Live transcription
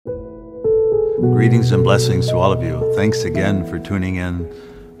Greetings and blessings to all of you. Thanks again for tuning in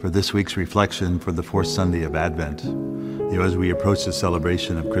for this week's reflection for the fourth Sunday of Advent, as we approach the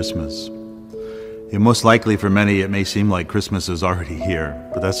celebration of Christmas. Most likely for many, it may seem like Christmas is already here,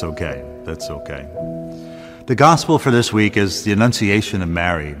 but that's okay. That's okay. The gospel for this week is the Annunciation of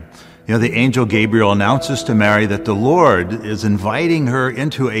Mary. The angel Gabriel announces to Mary that the Lord is inviting her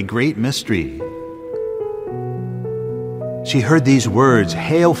into a great mystery. She heard these words,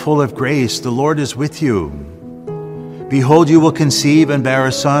 "Hail, full of grace, the Lord is with you. Behold, you will conceive and bear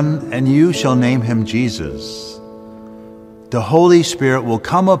a son, and you shall name him Jesus. The Holy Spirit will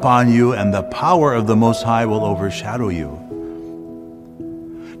come upon you, and the power of the Most High will overshadow you."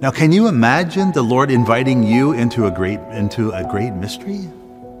 Now, can you imagine the Lord inviting you into a great mystery?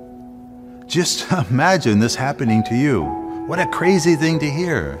 Just imagine this happening to you. What a crazy thing to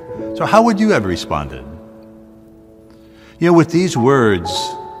hear. So how would you have responded? With these words,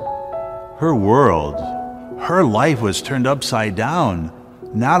 her world, her life was turned upside down.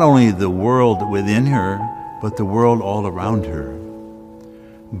 Not only the world within her, but the world all around her.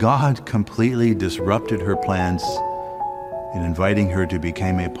 God completely disrupted her plans in inviting her to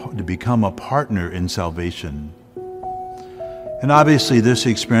become a partner in salvation. And obviously this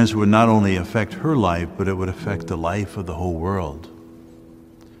experience would not only affect her life, but it would affect the life of the whole world.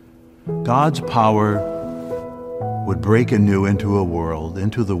 God's power would break anew into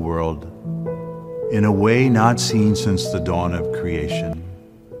the world, in a way not seen since the dawn of creation.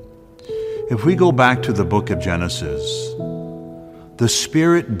 If we go back to the book of Genesis, the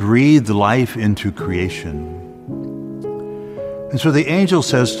Spirit breathed life into creation. And so the angel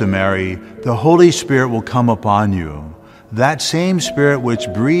says to Mary, "The Holy Spirit will come upon you." That same Spirit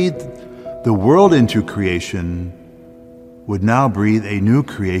which breathed the world into creation would now breathe a new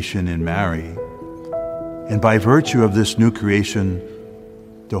creation in Mary. And by virtue of this new creation,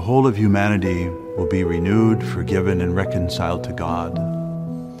 the whole of humanity will be renewed, forgiven, and reconciled to God.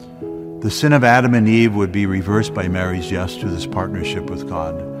 The sin of Adam and Eve would be reversed by Mary's yes to this partnership with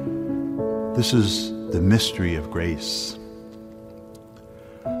God. This is the mystery of grace.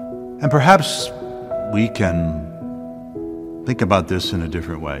 And perhaps we can think about this in a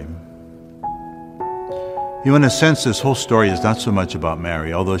different way. In a sense, this whole story is not so much about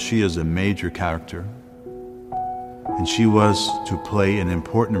Mary, although she is a major character. And she was to play an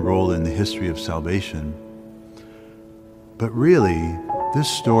important role in the history of salvation. But really, this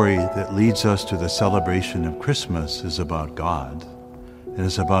story that leads us to the celebration of Christmas is about God. It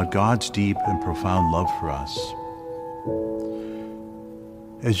is about God's deep and profound love for us.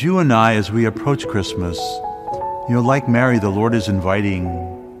 As you and I, as we approach Christmas, like Mary, the Lord is inviting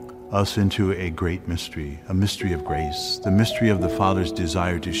us into a great mystery, a mystery of grace, the mystery of the Father's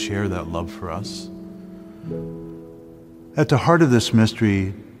desire to share that love for us. At the heart of this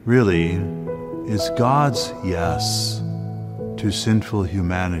mystery, really, is God's yes to sinful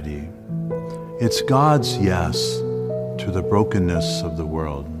humanity. It's God's yes to the brokenness of the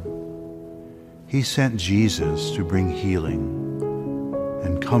world. He sent Jesus to bring healing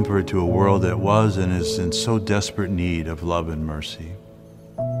and comfort to a world that was and is in so desperate need of love and mercy.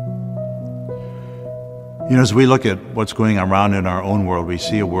 As we look at what's going around in our own world, we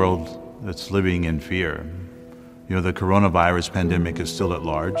see a world that's living in fear. The coronavirus pandemic is still at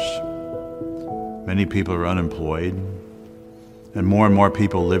large. Many people are unemployed, and more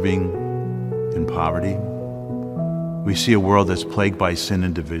people living in poverty. We see a world that's plagued by sin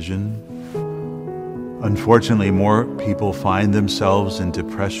and division. Unfortunately, more people find themselves in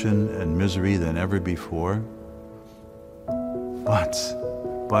depression and misery than ever before. But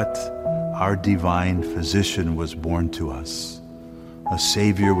our divine physician was born to us. A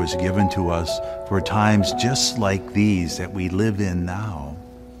Savior was given to us for times just like these that we live in now.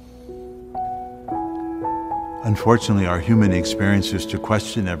 Unfortunately, our human experience is to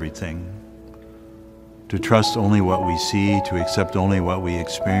question everything, to trust only what we see, to accept only what we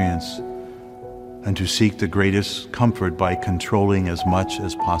experience, and to seek the greatest comfort by controlling as much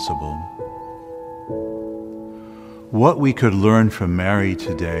as possible. What we could learn from Mary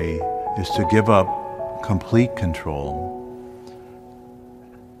today is to give up complete control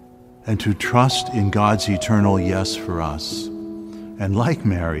and to trust in God's eternal yes for us. And like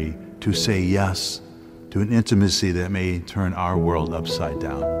Mary, to say yes to an intimacy that may turn our world upside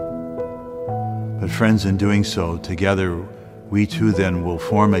down. But friends, in doing so, together, we too then will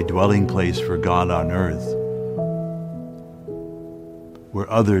form a dwelling place for God on earth, where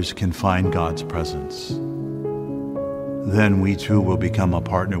others can find God's presence. Then we too will become a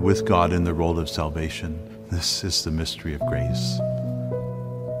partner with God in the role of salvation. This is the mystery of grace.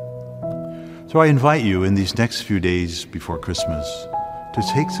 So I invite you in these next few days before Christmas to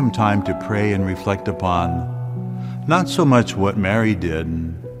take some time to pray and reflect upon not so much what Mary did,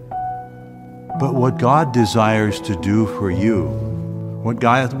 but what God desires to do for you, what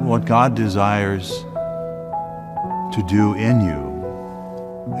God desires to do in you,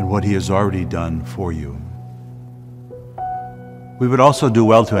 and what He has already done for you. We would also do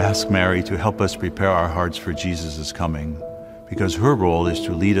well to ask Mary to help us prepare our hearts for Jesus' coming, because her role is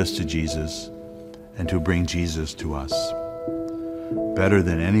to lead us to Jesus and to bring Jesus to us. Better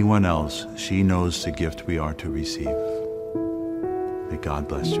than anyone else, she knows the gift we are to receive. May God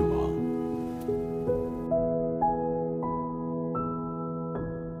bless you all.